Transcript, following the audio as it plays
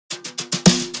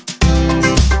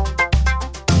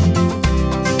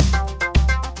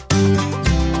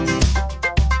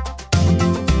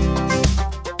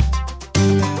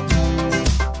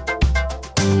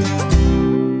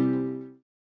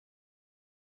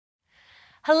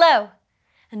Hello,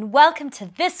 and welcome to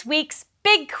this week's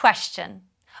big question.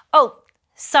 Oh,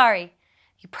 sorry,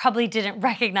 you probably didn't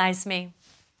recognize me.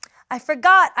 I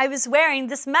forgot I was wearing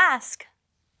this mask.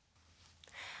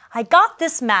 I got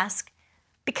this mask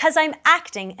because I'm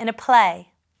acting in a play.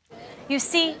 You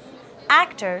see,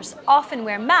 actors often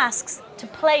wear masks to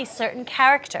play certain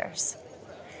characters.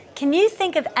 Can you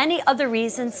think of any other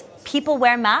reasons people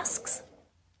wear masks?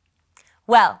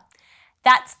 Well,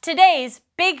 that's today's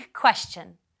big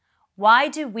question. Why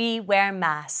do we wear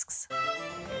masks?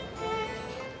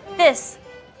 This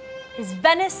is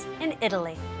Venice in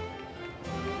Italy.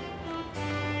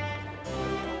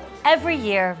 Every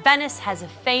year, Venice has a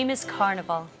famous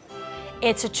carnival.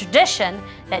 It's a tradition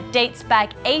that dates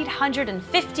back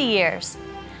 850 years,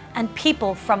 and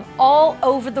people from all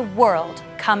over the world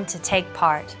come to take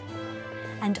part.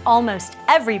 And almost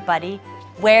everybody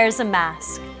wears a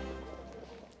mask.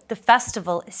 The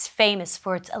festival is famous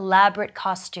for its elaborate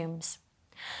costumes.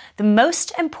 The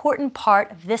most important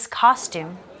part of this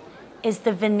costume is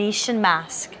the Venetian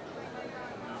mask.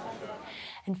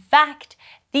 In fact,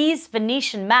 these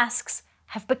Venetian masks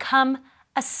have become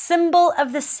a symbol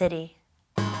of the city.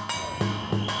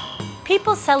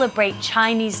 People celebrate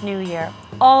Chinese New Year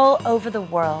all over the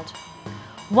world.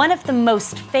 One of the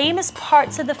most famous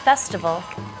parts of the festival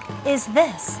is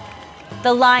this,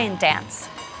 the lion dance.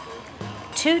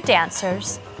 Two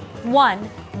dancers, one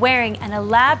wearing an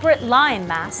elaborate lion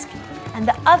mask and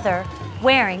the other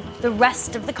wearing the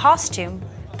rest of the costume,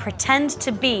 pretend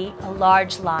to be a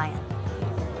large lion.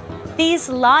 These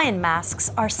lion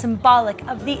masks are symbolic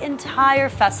of the entire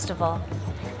festival,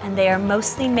 and they are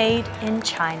mostly made in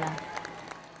China.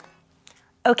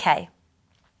 Okay,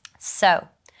 so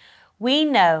we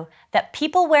know that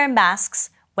people wear masks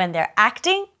when they're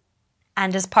acting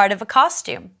and as part of a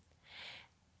costume.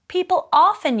 People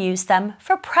often use them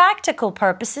for practical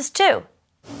purposes too.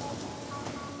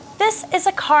 This is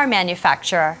a car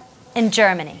manufacturer in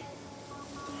Germany.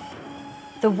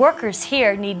 The workers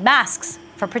here need masks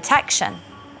for protection.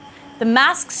 The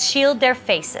masks shield their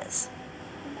faces.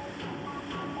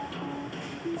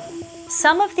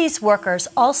 Some of these workers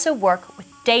also work with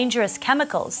dangerous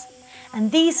chemicals,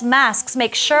 and these masks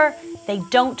make sure they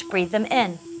don't breathe them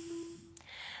in.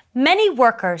 Many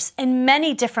workers in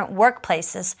many different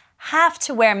workplaces have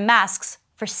to wear masks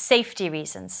for safety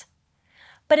reasons.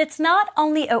 But it's not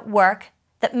only at work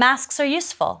that masks are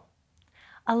useful.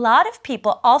 A lot of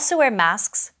people also wear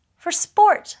masks for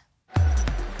sport.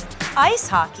 Ice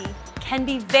hockey can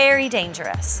be very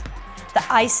dangerous. The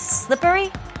ice is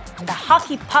slippery and the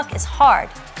hockey puck is hard,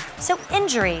 so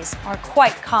injuries are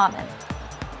quite common.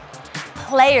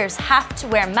 Players have to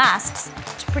wear masks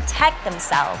to protect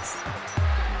themselves.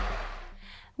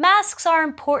 Masks are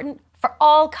important for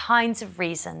all kinds of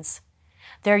reasons.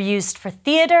 They're used for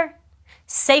theater,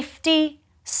 safety,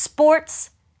 sports,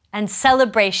 and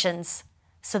celebrations,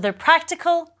 so they're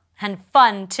practical and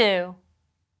fun too.